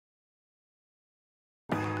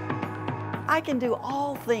I can do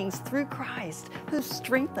all things through Christ who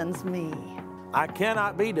strengthens me. I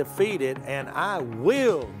cannot be defeated, and I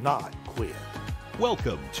will not quit.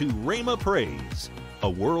 Welcome to Rhema Praise, a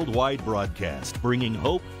worldwide broadcast bringing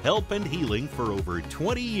hope, help, and healing for over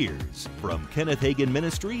 20 years from Kenneth Hagin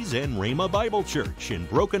Ministries and Rhema Bible Church in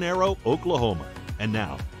Broken Arrow, Oklahoma. And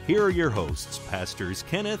now, here are your hosts, Pastors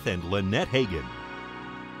Kenneth and Lynette Hagin.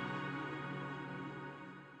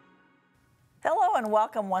 Hello and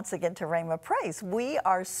welcome once again to Rhema Praise. We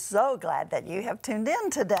are so glad that you have tuned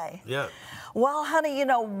in today. Yeah. Well, honey, you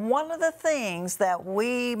know, one of the things that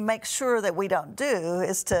we make sure that we don't do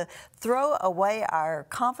is to throw away our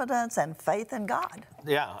confidence and faith in God.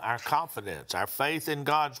 Yeah, our confidence, our faith in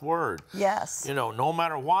God's Word. Yes. You know, no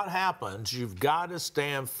matter what happens, you've got to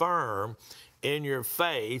stand firm in your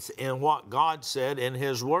faith in what God said in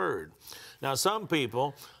His Word. Now, some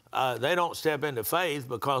people, they don't step into faith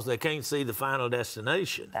because they can't see the final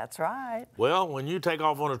destination. That's right. Well, when you take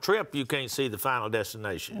off on a trip, you can't see the final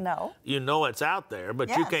destination. No. You know it's out there, but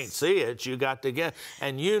you Yes. can't see it. You got to get,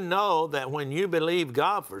 and you know that when you believe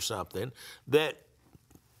God for something, that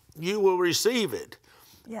you will receive it.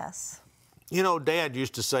 Yes. You know, Dad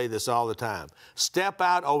used to say this all the time. Step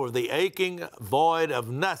out over the aching void of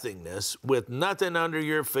nothingness with nothing under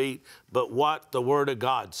your feet but what the Word of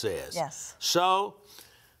God says. Yes. So,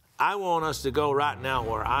 I want us to go right now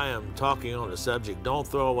where I am talking on the subject, don't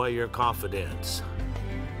throw away your confidence.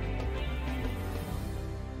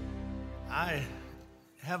 I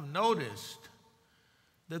have noticed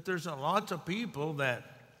that there's a lot of people that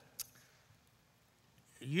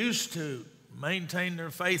used to maintain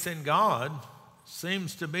their faith in God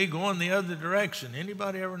seems to be going the other direction.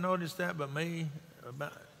 Anybody ever noticed that but me?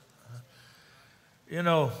 You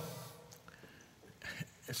know,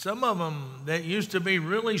 some of them that used to be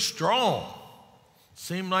really strong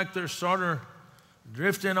seem like they're sort of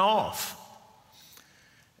drifting off.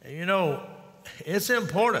 You know, it's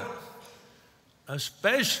important,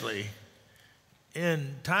 especially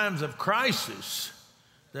in times of crisis,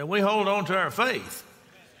 that we hold on to our faith.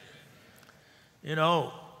 You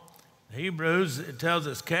know, Hebrews, it tells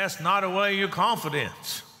us, cast not away your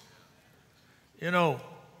confidence. You know,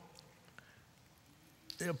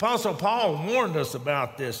 the Apostle Paul warned us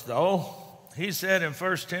about this, though. He said in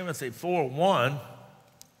 1 Timothy 4:1,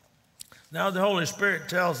 now the Holy Spirit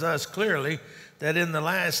tells us clearly that in the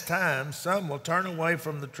last times some will turn away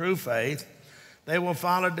from the true faith. They will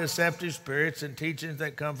follow deceptive spirits and teachings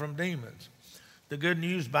that come from demons. The Good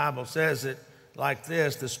News Bible says it like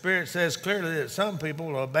this. The Spirit says clearly that some people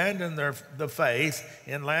will abandon the faith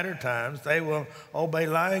in latter times. They will obey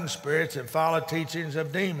lying spirits and follow teachings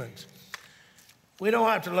of demons. We don't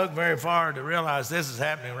have to look very far to realize this is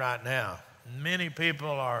happening right now. Many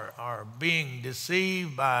people are being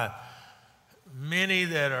deceived by many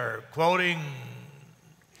that are quoting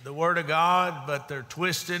the Word of God, but they're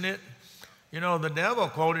twisting it. You know, the devil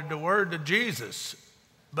quoted the Word to Jesus,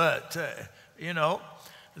 but, you know,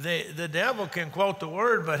 the devil can quote the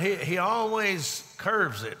Word, but he always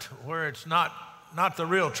curves it where it's not the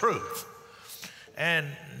real truth. And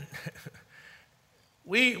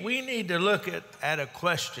we need to look at a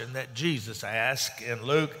question that Jesus asked in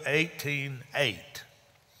Luke 18:8.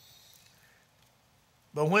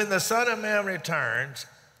 But when the Son of Man returns,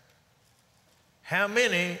 how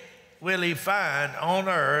many will he find on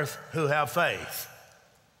earth who have faith?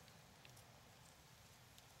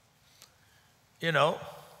 You know,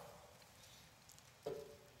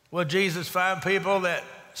 will Jesus find people that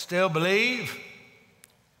still believe?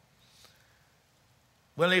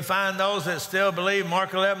 Will he find those that still believe?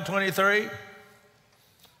 Mark 11:23?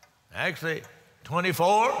 Actually,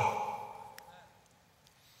 24.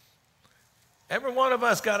 Every one of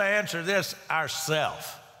us got to answer this ourselves.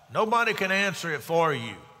 Nobody can answer it for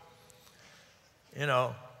you. You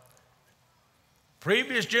know,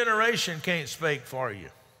 previous generation can't speak for you.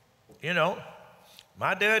 You know,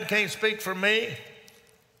 my dad can't speak for me.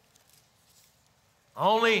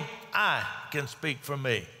 Only I can speak for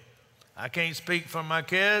me. I can't speak for my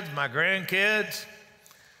kids, my grandkids.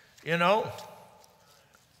 You know,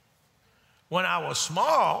 when I was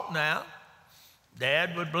small now,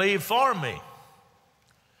 Dad would believe for me.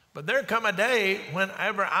 But there come a day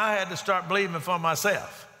whenever I had to start believing for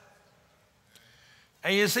myself.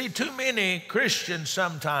 And you see, too many Christians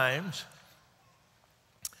sometimes,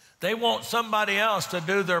 they want somebody else to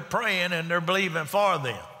do their praying and they're believing for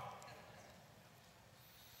them.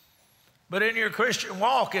 But in your Christian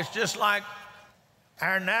walk, it's just like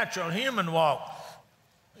our natural human walk.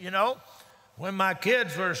 You know, when my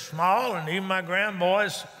kids were small, and even my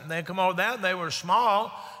grandboys, they come over that, they were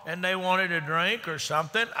small, and they wanted a drink or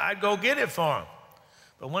something, I'd go get it for them.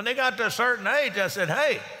 But when they got to a certain age, I said,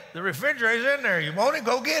 hey, the refrigerator's in there. You want it?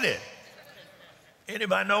 Go get it.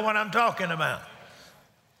 Anybody know what I'm talking about?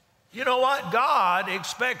 You know what? God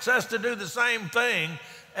expects us to do the same thing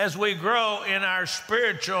as we grow in our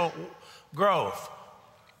spiritual growth.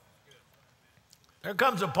 There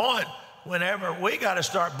comes a point whenever we got to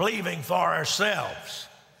start believing for ourselves.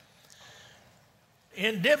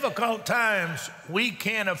 In difficult times, we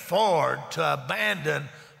can't afford to abandon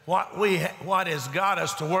what has got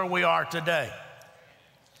us to where we are today.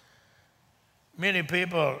 Many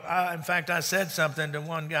people, in fact, I said something to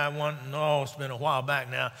one guy, it's been a while back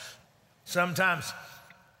now. Sometimes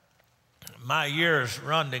my years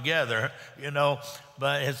run together,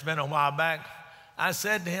 but it's been a while back. I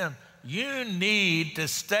said to him, you need to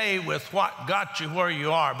stay with what got you where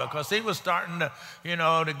you are, because he was starting to,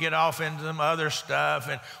 to get off into some other stuff.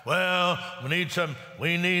 And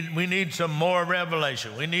we need some more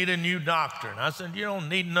revelation. We need a new doctrine. I said, you don't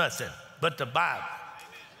need nothing but the Bible.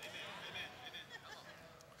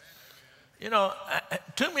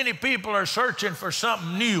 Too many people are searching for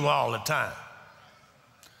something new all the time.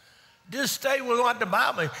 Just stay with what the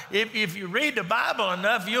Bible, if you read the Bible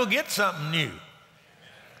enough, you'll get something new.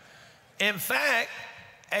 In fact,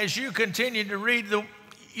 as you continue to read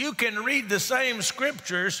you can read the same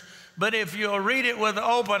scriptures, but if you'll read it with an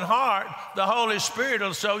open heart, the Holy Spirit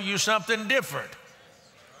will show you something different.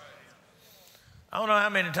 I don't know how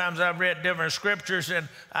many times I've read different scriptures and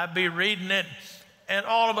I'd be reading it, and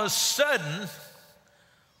all of a sudden,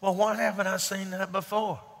 well, why haven't I seen that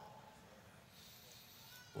before?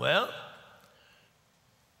 Well,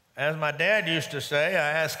 as my dad used to say,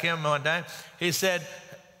 I asked him one time, he said,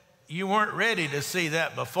 you weren't ready to see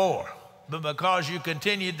that before, but because you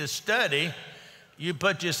continued to study, you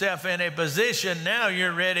put yourself in a position, now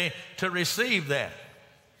you're ready to receive that.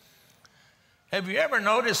 Have you ever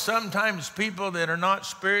noticed sometimes people that are not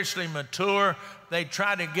spiritually mature, they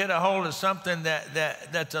try to get a hold of something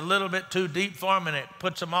that's a little bit too deep for them, and it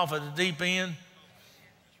puts them off at the deep end?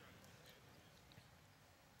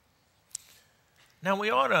 Now,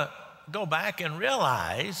 we ought to go back and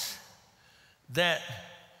realize that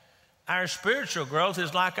our spiritual growth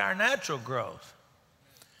is like our natural growth.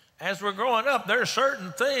 As we're growing up, there are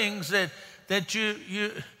certain things that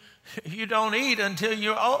you don't eat until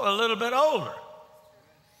you're a little bit older.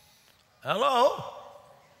 Hello?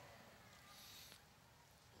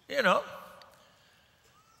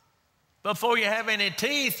 Before you have any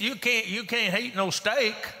teeth, you can't eat no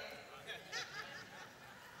steak.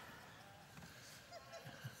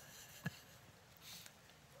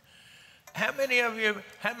 How many of you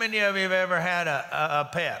have ever had a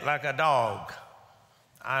pet, like a dog?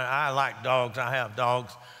 I like dogs. I have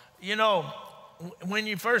dogs. When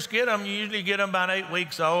you first get them, you usually get them about 8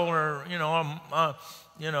 weeks old, or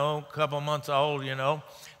a couple months old.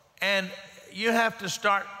 And you have to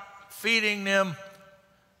start feeding them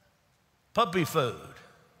puppy food,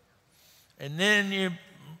 and then you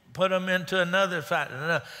put them into another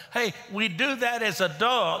fat. Hey, we do that as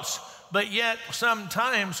adults. But yet,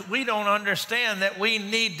 sometimes we don't understand that we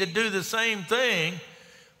need to do the same thing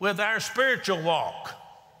with our spiritual walk.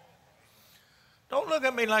 Don't look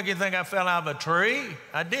at me like you think I fell out of a tree.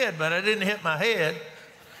 I did, but I didn't hit my head.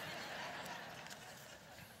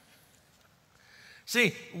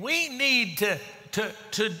 See, we need to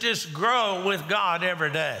just grow with God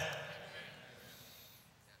every day.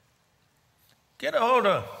 Get a hold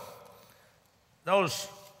of those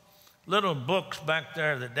little books back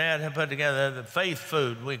there that Dad had put together, the faith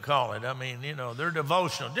food, we call it. I mean, they're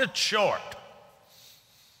devotional, just short.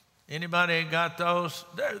 Anybody got those?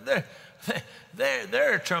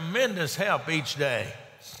 They're a tremendous help each day.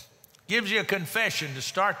 Gives you a confession to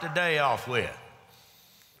start the day off with.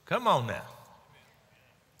 Come on now.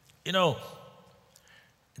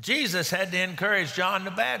 Jesus had to encourage John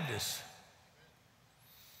the Baptist.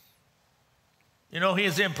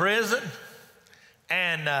 He's in prison,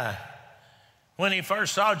 and when he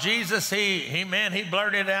first saw Jesus, he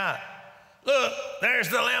blurted out, "Look, there's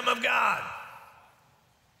the Lamb of God."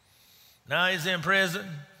 Now he's in prison,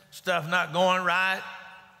 stuff not going right.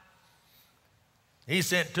 He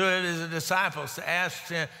sent two of his disciples to ask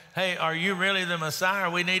him, "Hey, are you really the Messiah?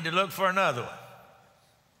 We need to look for another one."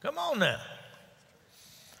 Come on now.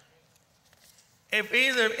 If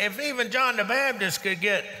even John the Baptist could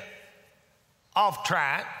get off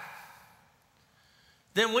track,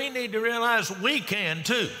 then we need to realize we can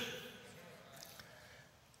too.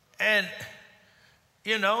 And,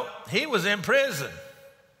 he was in prison.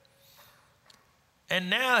 And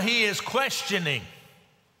now he is questioning.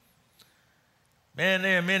 Man,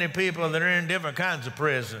 there are many people that are in different kinds of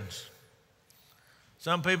prisons.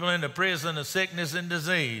 Some people in the prison of sickness and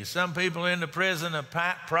disease. Some people in the prison of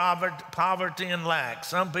poverty and lack.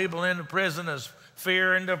 Some people in the prison of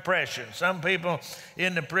fear and depression. Some people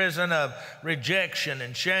in the prison of rejection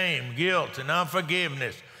and shame, guilt and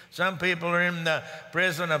unforgiveness. Some people are in the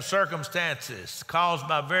prison of circumstances caused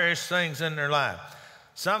by various things in their life.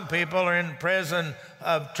 Some people are in the prison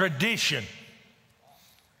of tradition.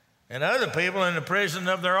 And other people in the prison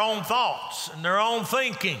of their own thoughts and their own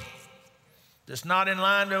thinking. That's not in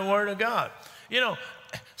line to the Word of God. You know,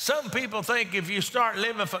 some people think if you start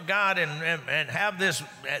living for God and have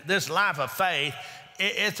this life of faith,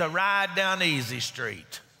 it's a ride down the easy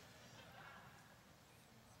street.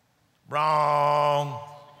 Wrong.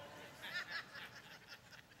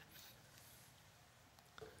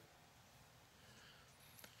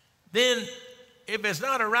 Then, if it's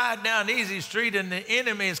not a ride down the easy street and the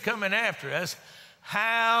enemy is coming after us,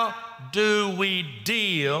 how do we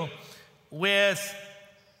deal with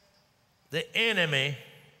the enemy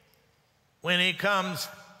when he comes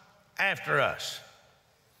after us?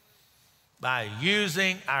 By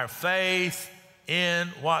using our faith in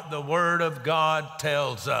what the Word of God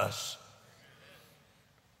tells us.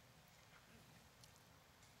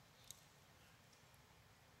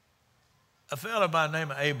 A fellow by the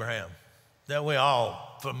name of Abraham that we're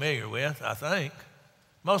all familiar with, I think.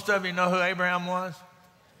 Most of you know who Abraham was?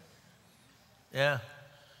 Yeah.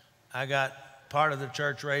 I got part of the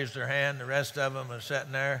church raised their hand. The rest of them are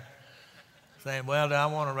sitting there saying, well, do I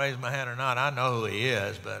want to raise my hand or not? I know who he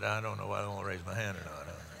is, but I don't know whether I want to raise my hand or not.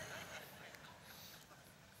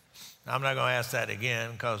 I'm not going to ask that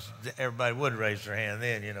again because everybody would raise their hand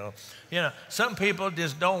then, you know. You know, some people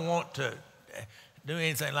just don't want to do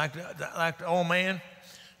anything like the old man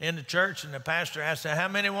in the church, and the pastor asked, how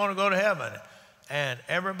many want to go to heaven? And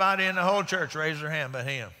everybody in the whole church raised their hand but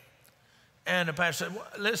him. And the pastor said, well,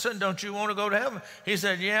 listen, don't you want to go to heaven? He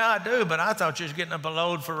said, yeah, I do, but I thought you was getting up a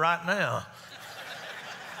load for right now.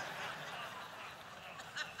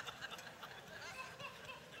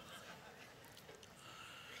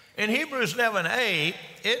 In Hebrews 11:8,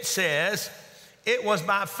 it says, it was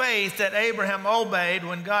by faith that Abraham obeyed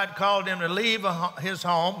when God called him to leave his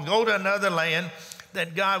home, go to another land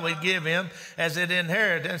that God would give him as an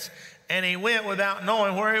inheritance, and he went without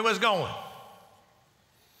knowing where he was going.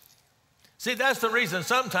 See, that's the reason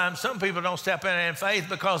sometimes some people don't step in faith,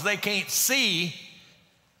 because they can't see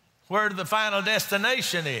where the final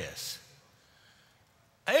destination is.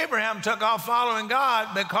 Abraham took off following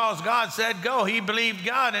God because God said go. He believed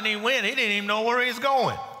God and he went. He didn't even know where he was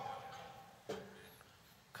going.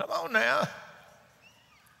 Come on now.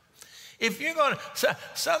 If you're going to,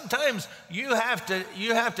 sometimes you have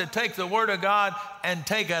to take the Word of God and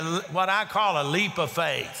take what I call a leap of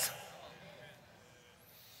faith.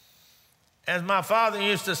 As my father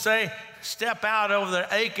used to say, step out over the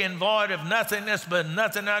aching void of nothingness, but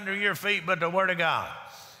nothing under your feet but the Word of God.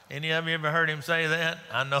 Any of you ever heard him say that?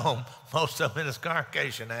 I know most of them in this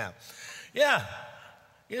congregation have. Yeah,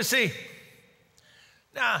 you see,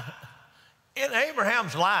 now, in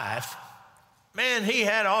Abraham's life, man, he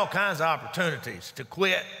had all kinds of opportunities to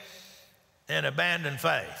quit and abandon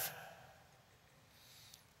faith.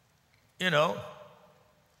 You know,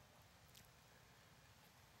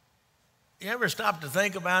 you ever stop to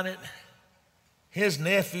think about it? His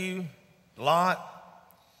nephew, Lot,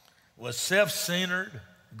 was self-centered,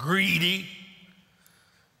 greedy,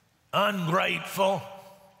 ungrateful,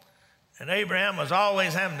 and Abraham was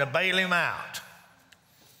always having to bail him out.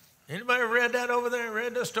 Anybody read that over there?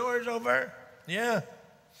 Read the stories over there? Yeah.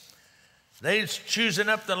 They was choosing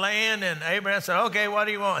up the land, and Abraham said, okay, what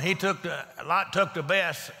do you want? Lot took the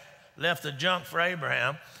best, left the junk for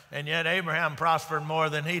Abraham, and yet Abraham prospered more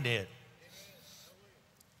than he did.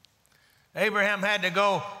 Abraham had to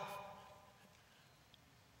go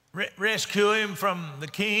rescue him from the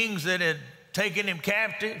kings that had taken him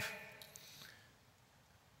captive.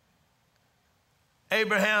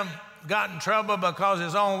 Abraham got in trouble because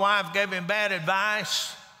his own wife gave him bad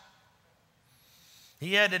advice.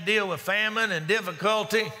 He had to deal with famine and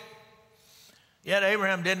difficulty. Yet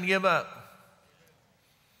Abraham didn't give up.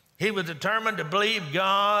 He was determined to believe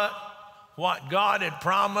God, what God had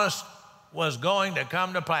promised was going to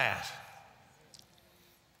come to pass.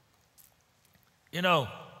 You know,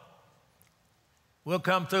 we'll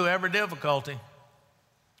come through every difficulty.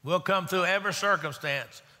 We'll come through every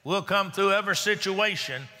circumstance. We'll come through every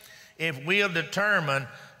situation if we'll determine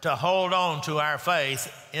to hold on to our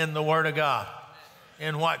faith in the Word of God,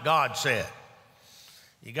 in what God said.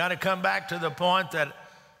 You got to come back to the point that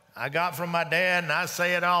I got from my dad, and I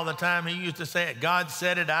say it all the time. He used to say it, God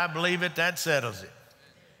said it, I believe it, that settles it.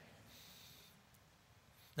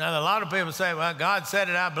 Now, a lot of people say, well, God said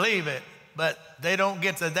it, I believe it, but they don't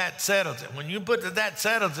get to that settles it. When you put to that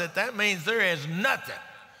settles it, that means there is nothing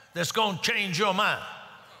that's going to change your mind.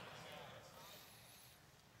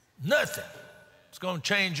 Nothing. It's going to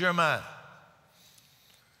change your mind.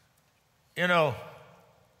 You know,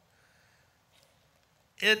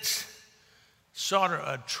 it's sort of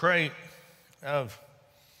a trait of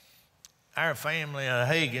our family,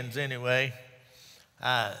 Hagins anyway.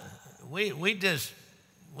 We just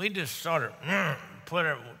sort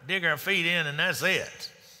of dig our feet in, and that's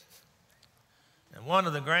it. And one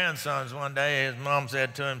of the grandsons one day, his mom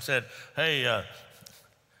said to him, hey,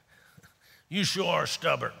 you sure are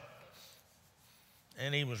stubborn.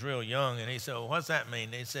 And he was real young, and he said, well, what's that mean?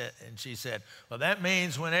 And she said, well, that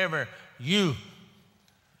means whenever you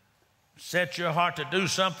set your heart to do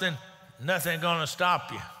something, nothing's going to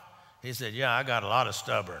stop you. He said, yeah, I got a lot of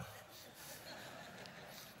stubborn.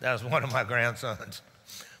 That was one of my grandsons.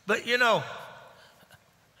 But, you know,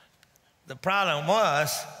 the problem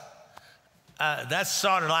was, that's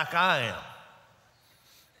sort of like I am.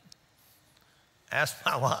 Ask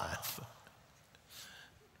my wife.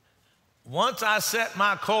 Once I set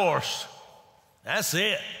my course, that's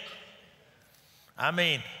it. I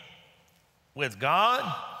mean, with God,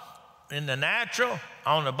 in the natural,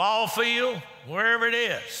 on the ball field, wherever it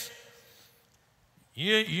is,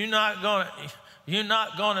 you're not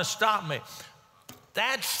gonna stop me.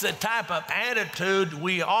 That's the type of attitude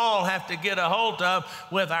we all have to get a hold of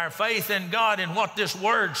with our faith in God and what this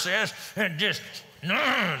word says, and just,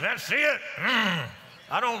 that's it.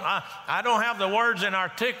 I don't have the words in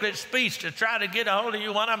articulate speech to try to get a hold of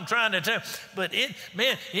you what I'm trying to tell. But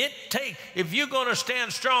if you're going to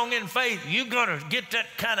stand strong in faith, you got to get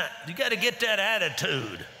that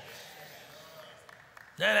attitude.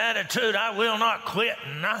 That attitude, I will not quit,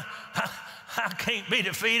 and I can't be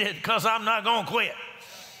defeated because I'm not going to quit.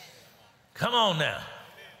 Come on now.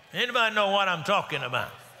 Anybody know what I'm talking about?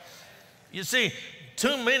 You see,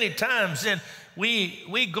 too many times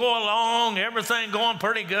we go along, everything going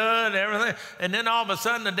pretty good, everything, and then all of a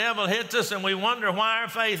sudden the devil hits us and we wonder why our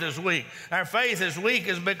faith is weak. Our faith is weak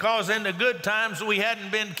is because in the good times we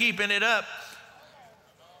hadn't been keeping it up.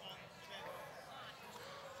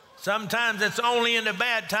 Sometimes it's only in the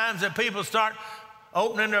bad times that people start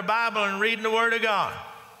opening their Bible and reading the Word of God.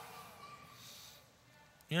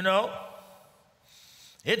 You know,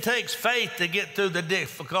 it takes faith to get through the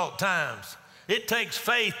difficult times. It takes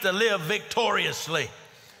faith to live victoriously.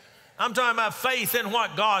 I'm talking about faith in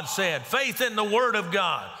what God said, faith in the Word of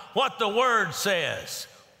God, what the Word says.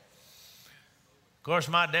 Of course,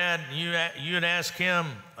 my dad, you'd ask him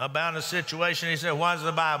about a situation, he said, what does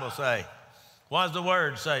the Bible say? What does the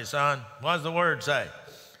Word say, son? What does the Word say?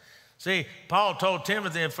 See, Paul told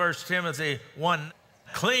Timothy in 1 Timothy 1,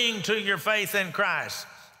 cling to your faith in Christ.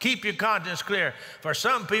 Keep your conscience clear. For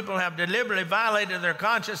some people have deliberately violated their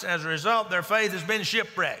conscience. As a result, their faith has been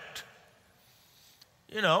shipwrecked.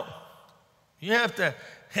 You know, you have to,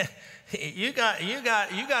 you got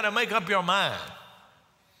to make up your mind.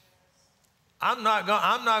 I'm not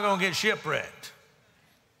going to get shipwrecked.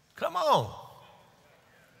 Come on.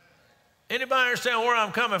 Anybody understand where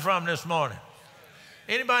I'm coming from this morning?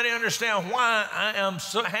 Anybody understand why I am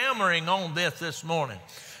so hammering on this morning?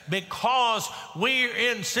 Because we're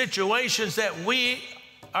in situations that we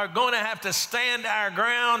are going to have to stand our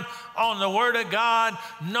ground on the Word of God,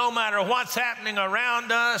 no matter what's happening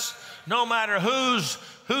around us, no matter who's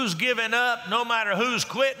giving up, no matter who's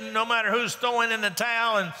quitting, no matter who's throwing in the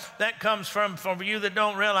towel. And that comes from you that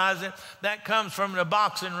don't realize it, that comes from the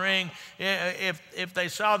boxing ring. If they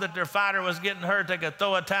saw that their fighter was getting hurt, they could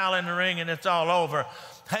throw a towel in the ring and it's all over.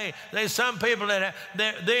 Hey, there's some people that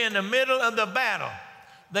they're in the middle of the battle.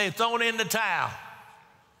 They've thrown in the towel.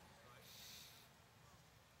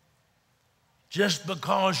 Just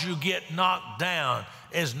because you get knocked down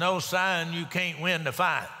is no sign you can't win the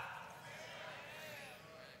fight.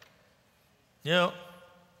 You know,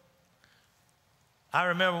 I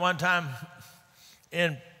remember one time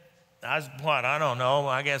I don't know,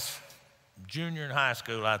 I guess junior in high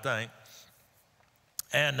school, I think.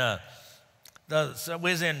 And so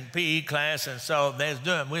we was in PE class, and so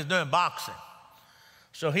we was doing boxing.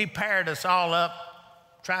 So he paired us all up,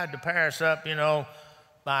 tried to pair us up, you know,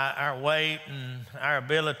 by our weight and our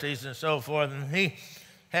abilities and so forth. And he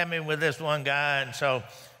had me with this one guy. And so,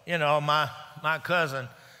 you know, my cousin,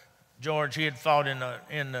 George, he had fought in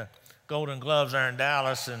the Golden Gloves there in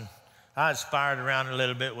Dallas. And I sparred around a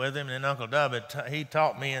little bit with him. And then Uncle Dub, he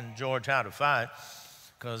taught me and George how to fight.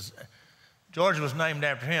 Because George was named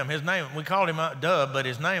after him. His name, we called him Dub, but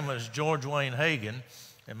his name was George Wayne Hagin.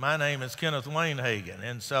 And my name is Kenneth Wayne Hagin.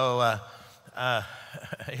 And so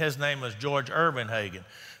his name was George Urban Hagin.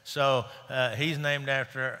 So he's named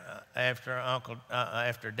after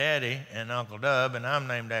Daddy and Uncle Dub, and I'm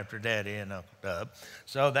named after Daddy and Uncle Dub.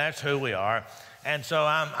 So that's who we are. And so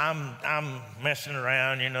I'm messing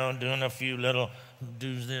around, you know, doing a few little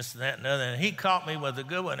do's, this, that, and other. And he caught me with a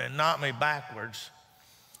good one and knocked me backwards.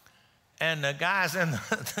 And the guys in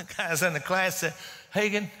the class said,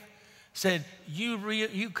 Hagin said,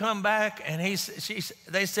 you come back, and they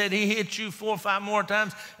said he hit you 4 or 5 more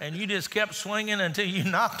times, and you just kept swinging until you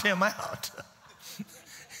knocked him out.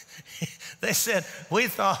 They said, we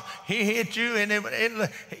thought he hit you, and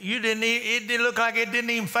it didn't look like it didn't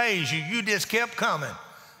even faze you. You just kept coming.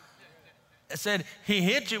 They said he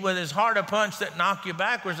hit you with as hard a punch that knocked you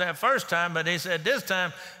backwards that first time, but he said this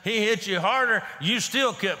time he hit you harder, you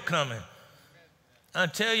still kept coming.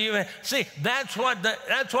 Until you see, that's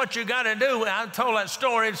what you got to do. I told that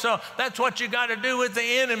story, so that's what you got to do with the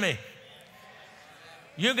enemy.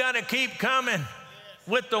 You got to keep coming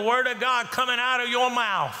with the word of God coming out of your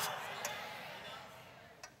mouth.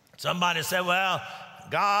 Somebody said, well,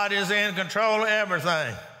 God is in control of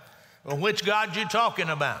everything. Well, which God you talking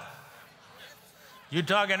about? You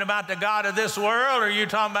talking about the God of this world, or you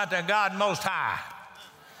talking about the God Most High?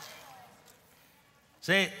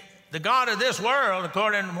 See, the God of this world,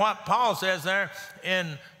 according to what Paul says there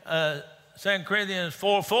in 2 Corinthians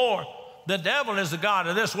 4:4, the devil is the God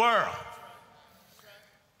of this world.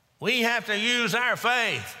 We have to use our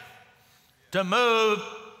faith to move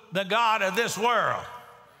the God of this world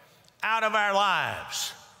out of our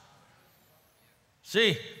lives.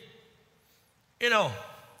 See, you know,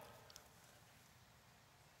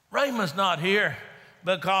 Rhema's not here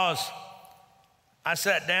because I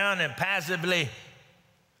sat down and passively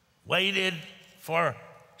waited for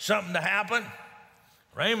something to happen.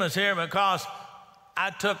 Rhema's here because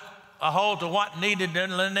I took a hold of what needed to be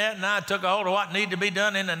done, and I took a hold of what needed to be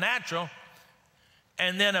done in the natural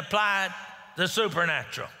and then applied the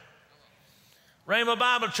supernatural. Rhema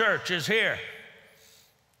Bible Church is here,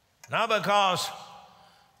 not because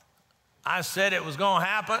I said it was going to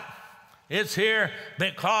happen. It's here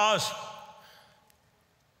because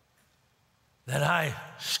that I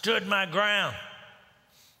stood my ground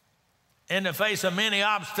in the face of many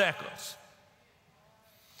obstacles.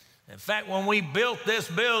 In fact, when we built this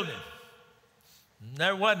building,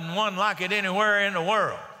 there wasn't one like it anywhere in the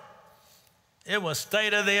world. It was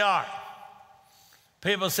state of the art.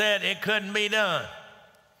 People said it couldn't be done.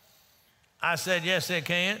 I said, yes, it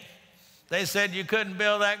can. They said you couldn't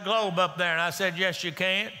build that globe up there, and I said, yes, you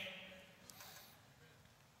can.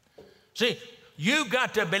 See, you've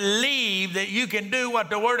got to believe that you can do what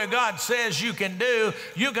the Word of God says you can do.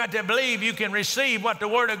 You've got to believe you can receive what the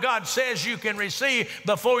Word of God says you can receive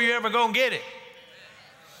before you're ever going to get it.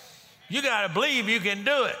 You got to believe you can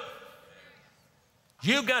do it.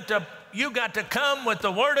 You got to come with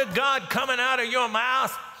the Word of God coming out of your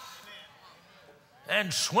mouth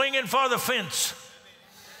and swinging for the fence.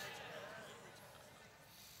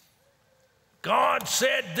 God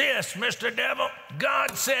said this, Mr. Devil.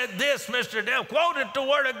 God said this, Mr. Devil. Quoted the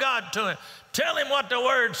Word of God to him. Tell him what the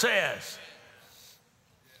Word says.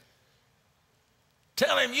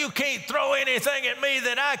 Tell him you can't throw anything at me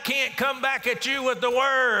that I can't come back at you with the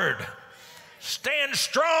Word. Stand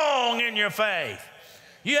strong in your faith.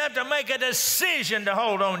 You have to make a decision to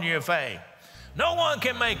hold on to your faith. No one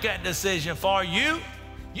can make that decision for you.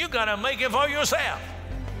 You got to make it for yourself.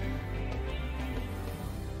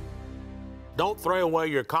 Don't throw away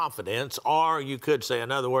your confidence, or you could say,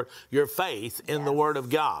 in other words, your faith in the Word of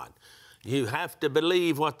God. You have to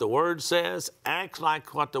believe what the Word says, act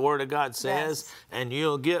like what the Word of God says, and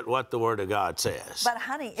you'll get what the Word of God says. But,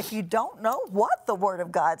 honey, if you don't know what the Word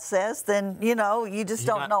of God says, then, you know, you just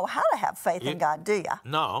don't know how to have faith in God, do you?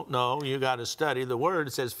 No, you got to study the Word.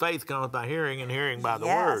 It says faith cometh by hearing, and hearing by the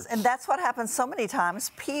Word. Yes, and that's what happens so many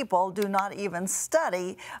times. People do not even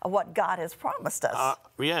study what God has promised us.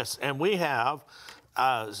 Yes, and we have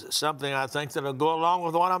something I think that'll go along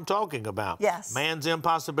with what I'm talking about. Yes. Man's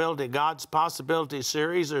Impossibility, God's Possibility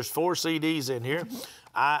series. There's 4 CDs in here.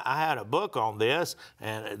 I had a book on this,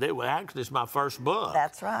 and actually it's my first book.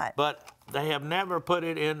 That's right. But they have never put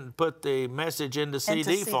the message into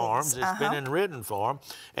CD forms. It's been in written form.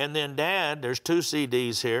 And then, Dad, there's 2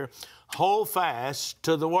 CDs here. Hold fast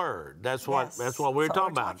to the Word. That's what we're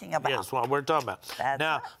talking about. Yes, what we're talking about.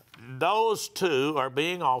 Now, those 2 are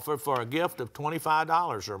being offered for a gift of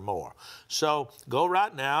 $25 or more. So go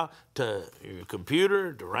right now to your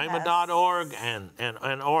computer, to rhema.org,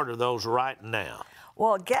 and order those right now.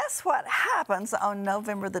 Well, guess what happens on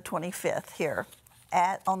November the 25th here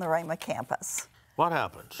on the Rhema campus? What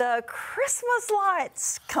happens? The Christmas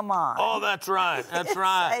lights come on. Oh, that's right. That's It's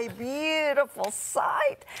right. a beautiful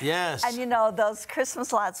sight. Yes. And you know, those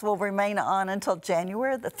Christmas lights will remain on until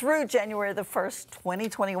through January the 1st,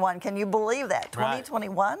 2021. Can you believe that?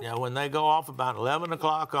 2021? Yeah, when they go off about 11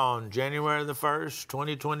 o'clock on January the 1st,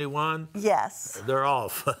 2021. Yes. They're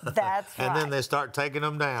off. That's right. And then they start taking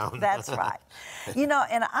them down. That's right. You know,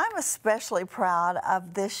 and I'm especially proud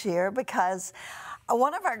of this year because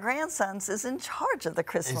one of our grandsons is in charge of the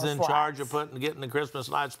Christmas lights. He's in charge of getting the Christmas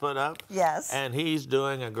lights put up. Yes. And he's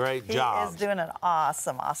doing a great job. He is doing an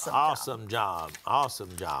awesome job.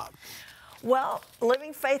 Awesome job. Well,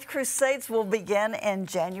 Living Faith Crusades will begin in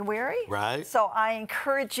January. Right. So I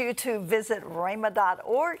encourage you to visit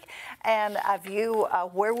rhema.org and view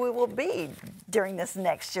where we will be during this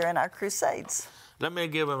next year in our crusades. Let me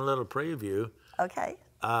give him a little preview. Okay.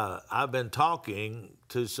 I've been talking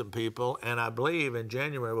to some people, and I believe in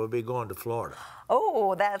January we'll be going to Florida.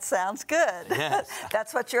 Oh, that sounds good. Yes.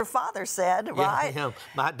 That's what your father said, right? Yeah,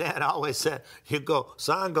 my dad always said,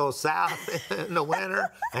 son, go south in the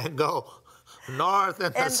winter and go north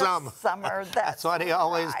in the summer. That's what he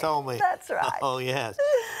always told me. That's right. Oh, yes.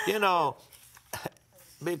 You know,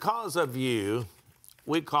 because of you,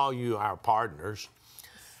 we call you our partners.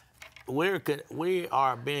 We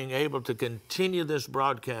are being able to continue this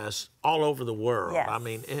broadcast all over the world. Yes. I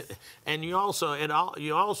mean, and you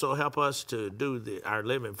also help us to do our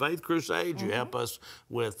Living Faith Crusades. You help us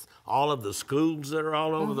with all of the schools that are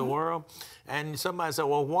all over the world. And somebody said,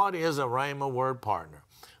 well, what is a Rhema Word Partner?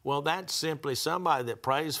 Well, that's simply somebody that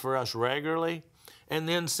prays for us regularly and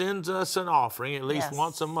then sends us an offering at least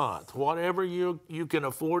once a month, whatever you can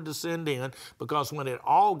afford to send in, because when it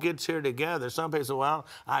all gets here together, some people say, well,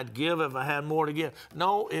 I'd give if I had more to give.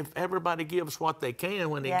 No, if everybody gives what they can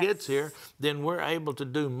when it gets here, then we're able to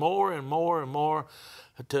do more and more and more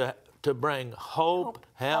to bring hope,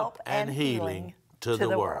 help, and healing to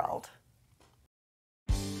the world.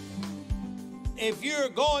 If you're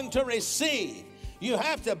going to receive, you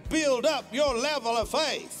have to build up your level of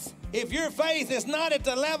faith. If your faith is not at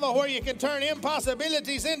the level where you can turn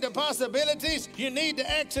impossibilities into possibilities, you need to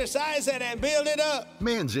exercise it and build it up.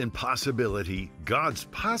 Man's impossibility, God's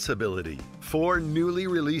possibility. 4 newly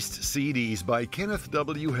released CDs by Kenneth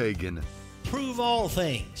W. Hagin. Prove all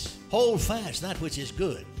things. Hold fast that which is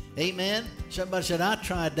good. Amen. Somebody said, I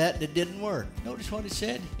tried that and it didn't work. Notice what it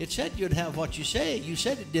said? It said you'd have what you say. You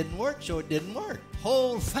said it didn't work, so it didn't work.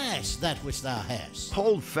 Hold fast that which thou hast.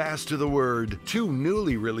 Hold fast to the word. 2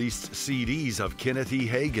 newly released CDs of Kenneth E.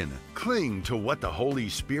 Hagin. Cling to what the Holy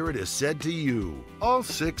Spirit has said to you. All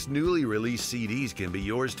 6 newly released CDs can be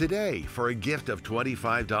yours today for a gift of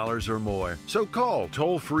 $25 or more. So call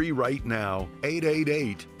toll-free right now,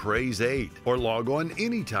 888-PRAISE-8, or log on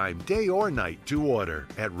anytime, day or night, to order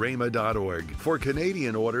at rhema.org. For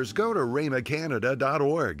Canadian orders, go to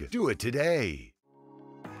rhemacanada.org. Do it today.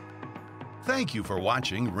 Thank you for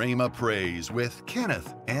watching Rhema Praise with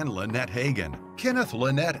Kenneth and Lynette Hagin. Kenneth,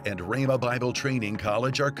 Lynette, and Rhema Bible Training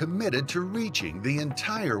College are committed to reaching the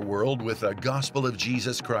entire world with the gospel of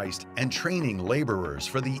Jesus Christ and training laborers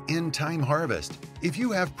for the end-time harvest. If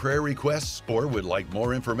you have prayer requests or would like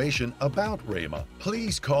more information about Rhema,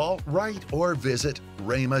 please call, write, or visit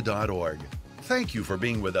rhema.org. Thank you for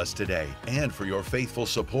being with us today and for your faithful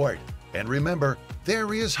support. And remember,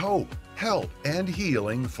 there is hope, help, and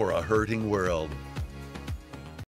healing for a hurting world.